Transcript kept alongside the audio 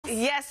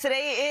Yes,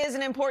 today is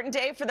an important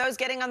day for those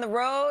getting on the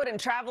road and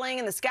traveling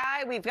in the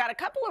sky. We've got a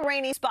couple of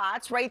rainy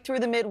spots right through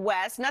the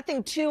Midwest.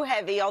 Nothing too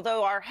heavy,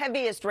 although our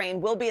heaviest rain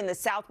will be in the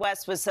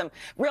Southwest with some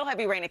real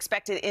heavy rain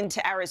expected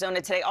into Arizona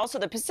today. Also,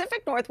 the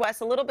Pacific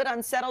Northwest a little bit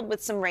unsettled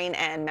with some rain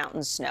and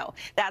mountain snow.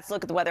 That's a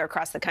look at the weather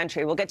across the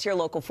country. We'll get to your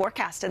local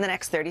forecast in the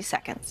next 30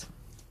 seconds.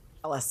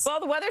 Well,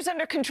 the weather's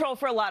under control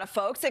for a lot of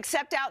folks,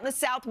 except out in the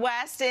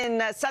Southwest,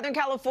 in Southern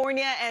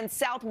California and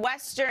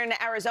southwestern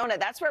Arizona.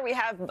 That's where we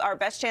have our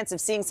best chance of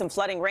seeing some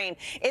flooding rain.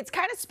 It's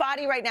kind of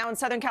spotty right now in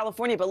Southern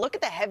California, but look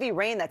at the heavy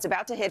rain that's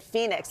about to hit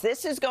Phoenix.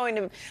 This is going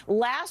to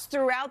last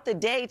throughout the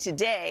day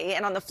today.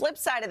 And on the flip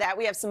side of that,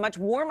 we have some much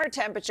warmer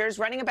temperatures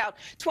running about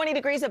 20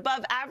 degrees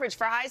above average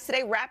for highs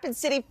today. Rapid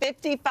City,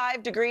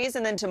 55 degrees.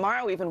 And then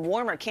tomorrow, even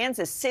warmer.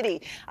 Kansas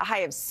City, a high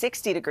of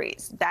 60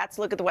 degrees. That's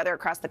a look at the weather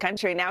across the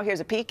country. Now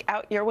here's a peek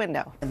out your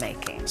window.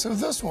 So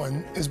this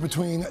one is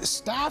between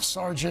Staff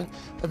Sergeant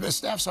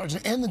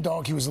and the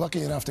dog he was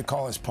lucky enough to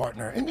call his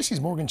partner.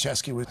 NBC's Morgan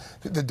Chesky with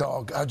the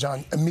dog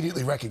John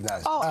immediately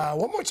recognized.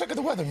 One more check of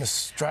the weather,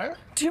 Miss Dreyer.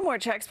 Two more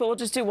checks, but we'll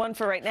just do one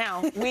for right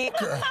now. Angie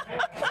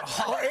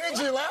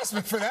asked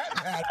me for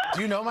that, Matt.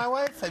 Do you know my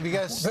wife? Have you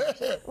guys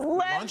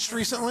lunched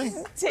recently?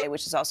 Today,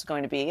 which is also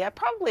going to be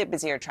probably a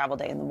busier travel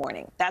day in the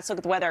morning. That's a look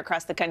at the weather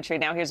across the country.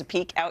 Now here's a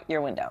peek out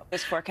your window.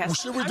 This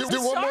forecast. Well, should we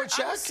do one more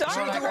check? Should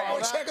we do one more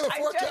check of the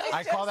forecast?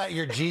 I call that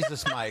your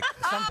Jesus mic.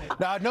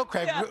 No,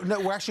 Craig. Yeah. No,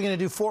 we're actually going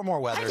to do 4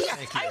 more weathers.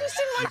 Thank you. I just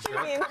didn't want you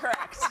to be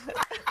incorrect.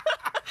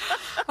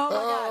 Oh, my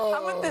God.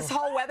 I'm with this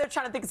whole weather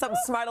trying to think of something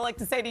smart I'd like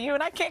to say to you,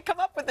 and I can't come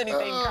up with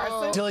anything,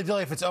 Carson. Dilly,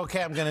 if it's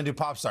okay, I'm going to do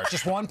Pop Stars.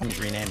 Just one. We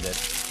renamed it.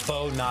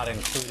 Faux not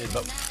included,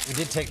 but we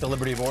did take the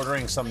liberty of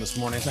ordering some this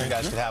morning so you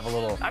guys could have a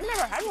little. I've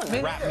never had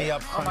one. Wrap me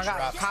up. Oh, my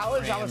God.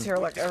 College, I was here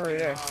like every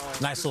day.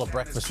 Nice little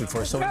breakfast food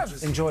for us, so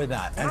enjoy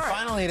that. And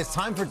finally, it is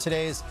time for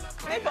today's.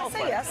 They both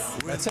say yes.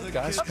 That's it,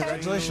 guys.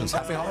 Congratulations.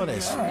 Happy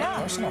holidays. All right,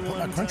 Carson, I'll put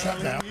my crunch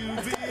wrap now.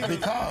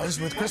 Because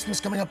with Christmas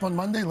coming up on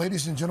Monday,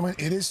 ladies and gentlemen,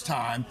 it is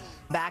time.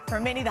 Back for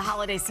many, the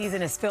holiday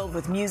season is filled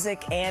with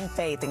music and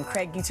faith. And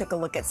Craig, you took a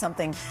look at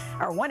something,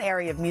 or one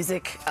area of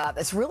music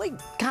that's really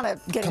kind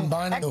of getting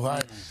combining who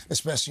I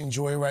especially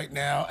enjoy right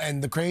now.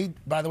 And the Craig,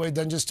 by the way,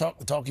 doesn't just talk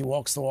the talk, he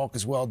walks the walk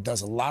as well,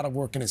 does a lot of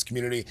work in his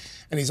community.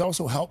 And he's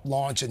also helped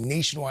launch a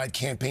nationwide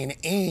campaign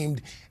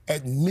aimed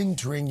at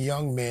mentoring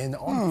young men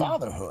on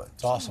fatherhood.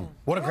 It's awesome.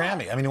 What a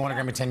Grammy. I mean, he won a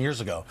Grammy 10 years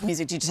ago.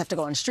 music. Do you just have to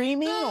go on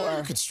streaming? Or?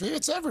 You could stream.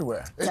 It's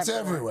everywhere. It's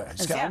everywhere.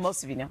 Yeah,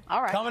 most of you know.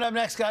 All right. Coming up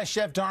next, guys,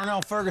 Chef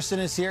Darnell Ferguson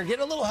is here. Get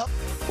a little help.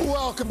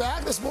 Welcome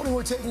back. This morning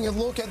we're taking a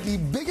look at the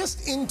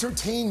biggest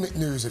entertainment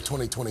news of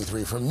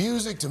 2023, from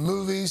music to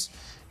movies.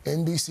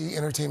 NBC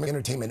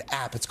entertainment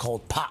app. It's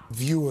called Pop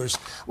Viewers.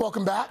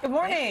 Welcome back. Good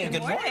morning.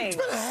 Good morning. It's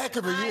been a heck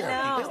of a year.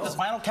 This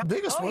final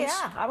Biggest ones.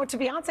 Yeah, I went to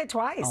Beyonce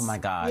twice. Oh my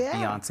God, Yeah.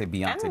 Beyonce.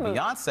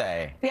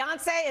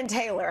 Beyonce and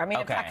Taylor. I mean,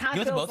 Okay, I kind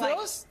you of went to feel both of like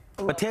those?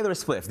 But Taylor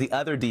Swift, the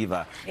other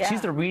diva,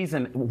 she's the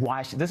reason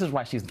why this is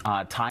why she's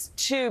tied.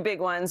 Two big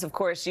ones, of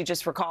course. You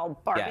just recall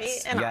Barbie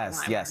and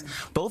Oppenheimer. Yes.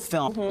 Both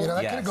films. You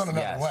know, that could have gone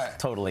another way.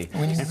 Totally.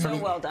 So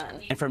well done.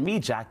 And for me,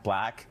 Jack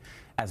Black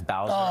as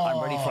Bowser,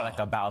 I'm ready for like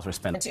a Bowser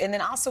spin. And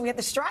then also we had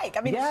the strike.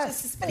 I mean, it's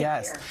just a spinning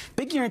year.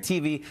 Big year in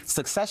TV.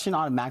 Succession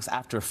on Max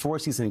after 4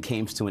 seasons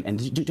came to an end.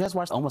 Did you guys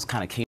watch? Almost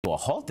kind of came to a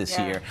halt this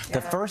year.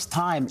 The first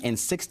time in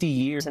 60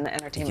 years. In the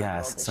entertainment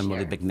world this some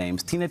really big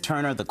names. Tina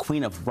Turner, the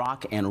queen of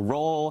rock and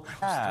roll.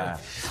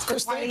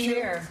 Chris, thank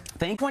you.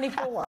 Thank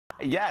 24.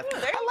 Yes, Ooh,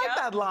 there I you like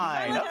go. that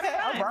line. Okay,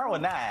 I'm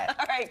borrowing that.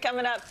 All right,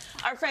 coming up,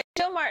 our friend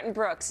Jill Martin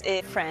Brooks is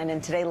a friend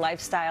and today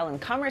lifestyle and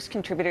commerce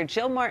contributor.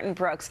 Jill Martin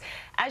Brooks,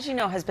 as you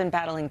know, has been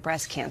battling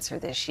breast cancer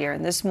this year.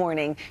 And this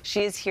morning,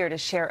 she is here to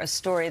share a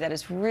story that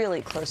is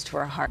really close to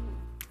her heart.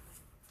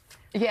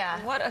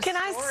 Yeah. What a Can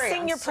I story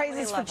sing on your so many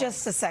praises for levels.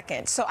 just a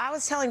second? So I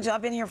was telling Jill,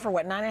 I've been here for,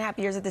 9.5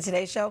 years at the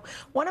Today Show.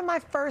 One of my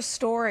first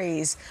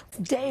stories,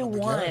 day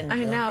one.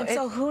 I know. And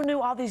so who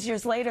knew all these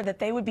years later that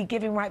they would be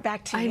giving right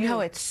back to you? I know,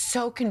 it's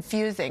so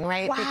confusing,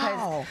 right?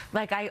 Wow. Because,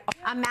 like,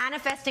 I'm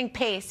manifesting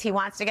pace. He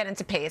wants to get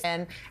into pace.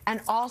 And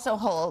also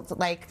hold,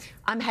 like,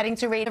 I'm heading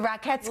to raid. The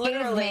Rockettes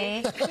gave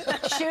me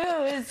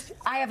shoes.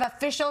 I have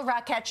official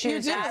Rockette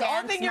shoes. You do. that The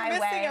only dance thing you're my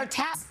missing way. are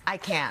taps. I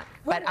can't,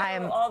 but I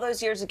am. All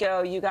those years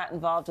ago, you got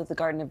involved with the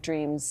Garden of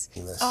Dreams.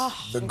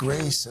 The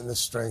grace and the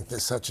strength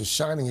is such a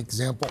shining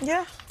example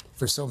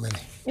for so many.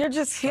 You're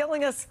just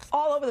healing us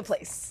all over the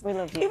place. We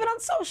love you. Even on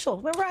social.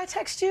 Remember I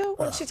text you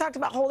when she talked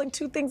about holding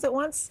 2 things at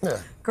once?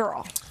 Yeah.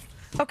 Girl.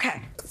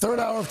 Okay. Third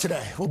hour of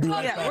today. We'll be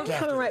right back. We're coming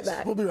after right this.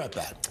 back. We'll be right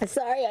back.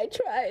 Sorry, I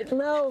tried.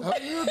 No. Oh,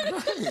 you're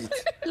great.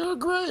 You're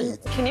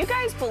great. Can you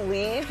guys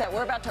believe that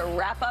we're about to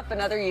wrap up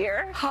another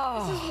year?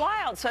 Oh. This is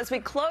wild. So as we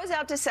close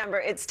out December,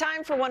 it's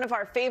time for one of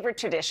our favorite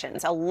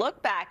traditions, a look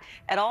back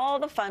at all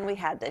the fun we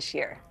had this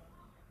year.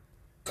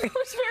 It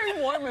was very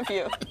warm of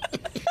you.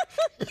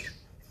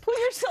 Pull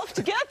yourself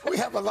together. We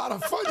have have a lot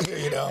of fun here,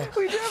 you know.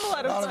 We do have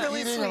a lot of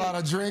eating, sweet. a lot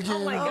of drinking,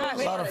 Oh my God,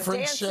 a lot of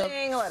friendship.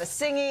 dancing, a lot of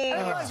singing.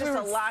 Just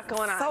a lot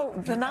going on. So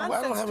the nonsense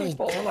I don't have any,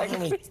 people. I don't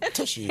have any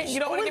tissues. You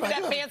don't want to give me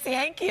that I fancy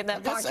hanky in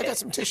that pocket. I got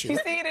some tissue. You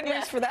see, he didn't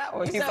reach for that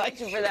one. He's like,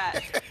 for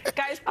that.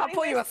 Guys, I'll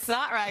pull you a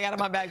snot rag out of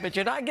my bag, but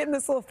you're not getting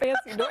this little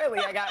fancy doily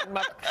I got in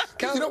my.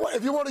 You know what?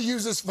 If you want to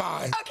use this,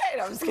 fine. Okay,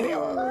 no, I'm just kidding.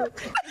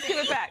 give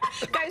it back.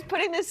 Guys,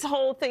 putting this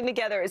whole thing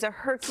together is a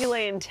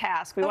Herculean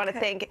task. We want to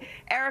thank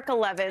Erica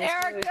Levins,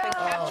 who's been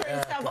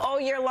capturing stuff all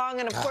year long,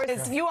 and of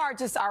course, You are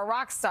just our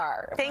rock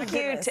star. thank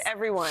you to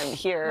everyone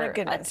here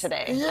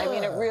today. I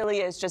mean, it really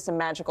is just a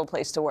magical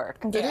place to work.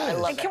 Yeah. I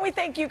love and can we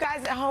thank you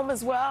guys at home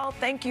as well?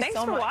 Thank you Thanks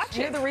so for much.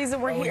 watching. You're the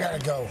reason we're We here.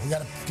 gotta go. We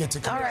gotta get to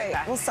come. All right,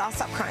 I'll stop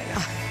crying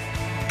now.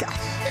 Gosh.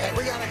 Yeah,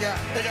 we gotta go.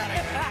 We gotta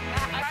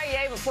go.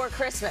 Friday before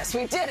Christmas.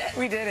 We did it.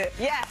 We did it.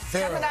 Yes.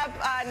 There. Coming up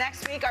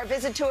next week, our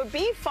visit to a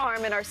bee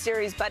farm in our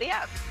series, Buddy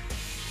Up.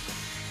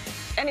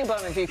 Any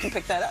one of you can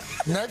pick that up.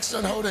 Next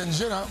on Hoda and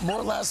Jenna,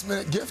 more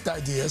last-minute gift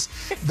ideas.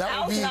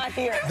 Al's not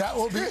here. That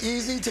will be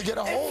easy to get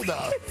a hold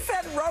of. It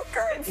said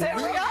Roker. It said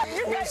We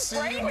You will guys see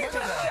brain you was Monday.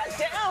 shut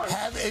down.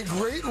 Have a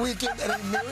great weekend and a Merry